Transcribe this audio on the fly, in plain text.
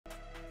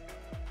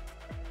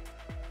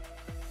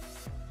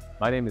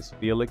My name is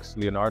Felix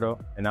Leonardo,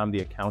 and I'm the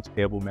Accounts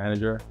Payable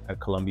Manager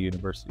at Columbia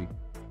University.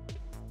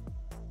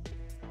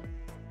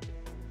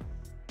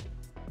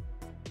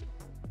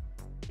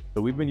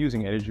 So we've been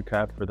using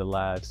EnergyCap for the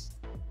last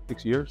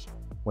 6 years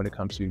when it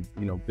comes to,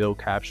 bill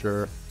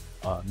capture,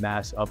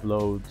 mass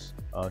uploads,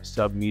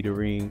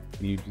 sub-metering.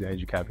 We use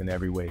EnergyCap in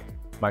every way.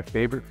 My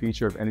favorite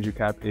feature of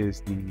EnergyCap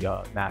is the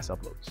mass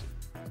uploads.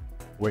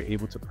 We're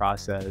able to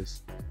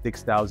process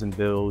 6,000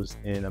 bills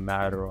in a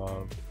matter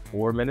of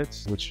 4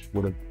 minutes, which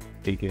would have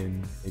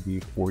taken maybe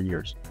 4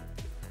 years.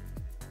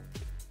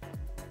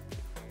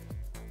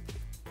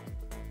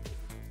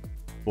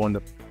 On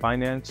the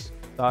finance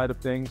side of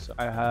things,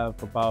 I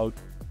have about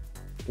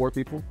 4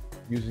 people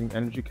using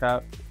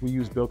EnergyCap. We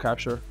use bill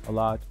capture a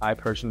lot. I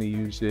personally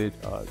use it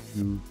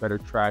to better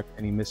track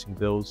any missing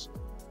bills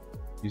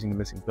using the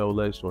missing bill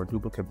list or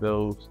duplicate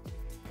bills.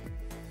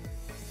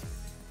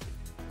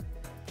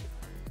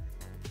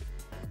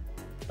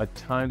 A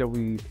time that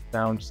we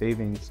found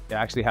savings, it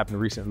actually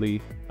happened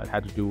recently. It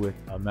had to do with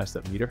a messed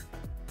up meter.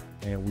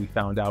 And we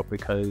found out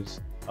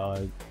because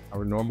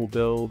our normal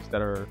bills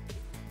that are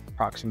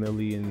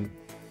approximately in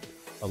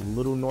a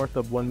little north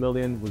of 1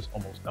 million was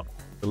almost double.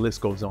 The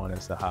list goes on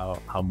as to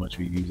how much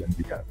we use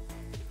EnergyCap.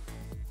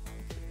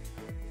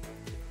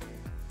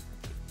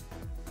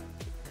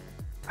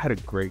 I had a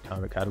great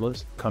time at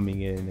Catalyst,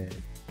 coming in and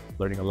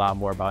learning a lot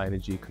more about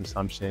energy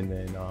consumption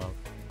and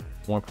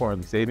more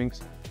importantly,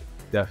 savings.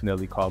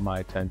 Definitely caught my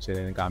attention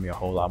and got me a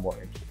whole lot more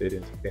interested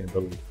in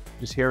sustainability.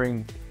 Just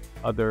hearing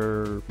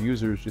other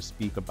users just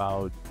speak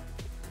about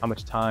how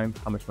much time,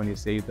 how much money it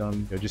saved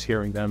them, just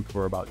hearing them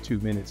for about 2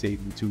 minutes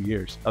saved me 2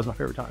 years. That was my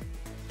favorite time.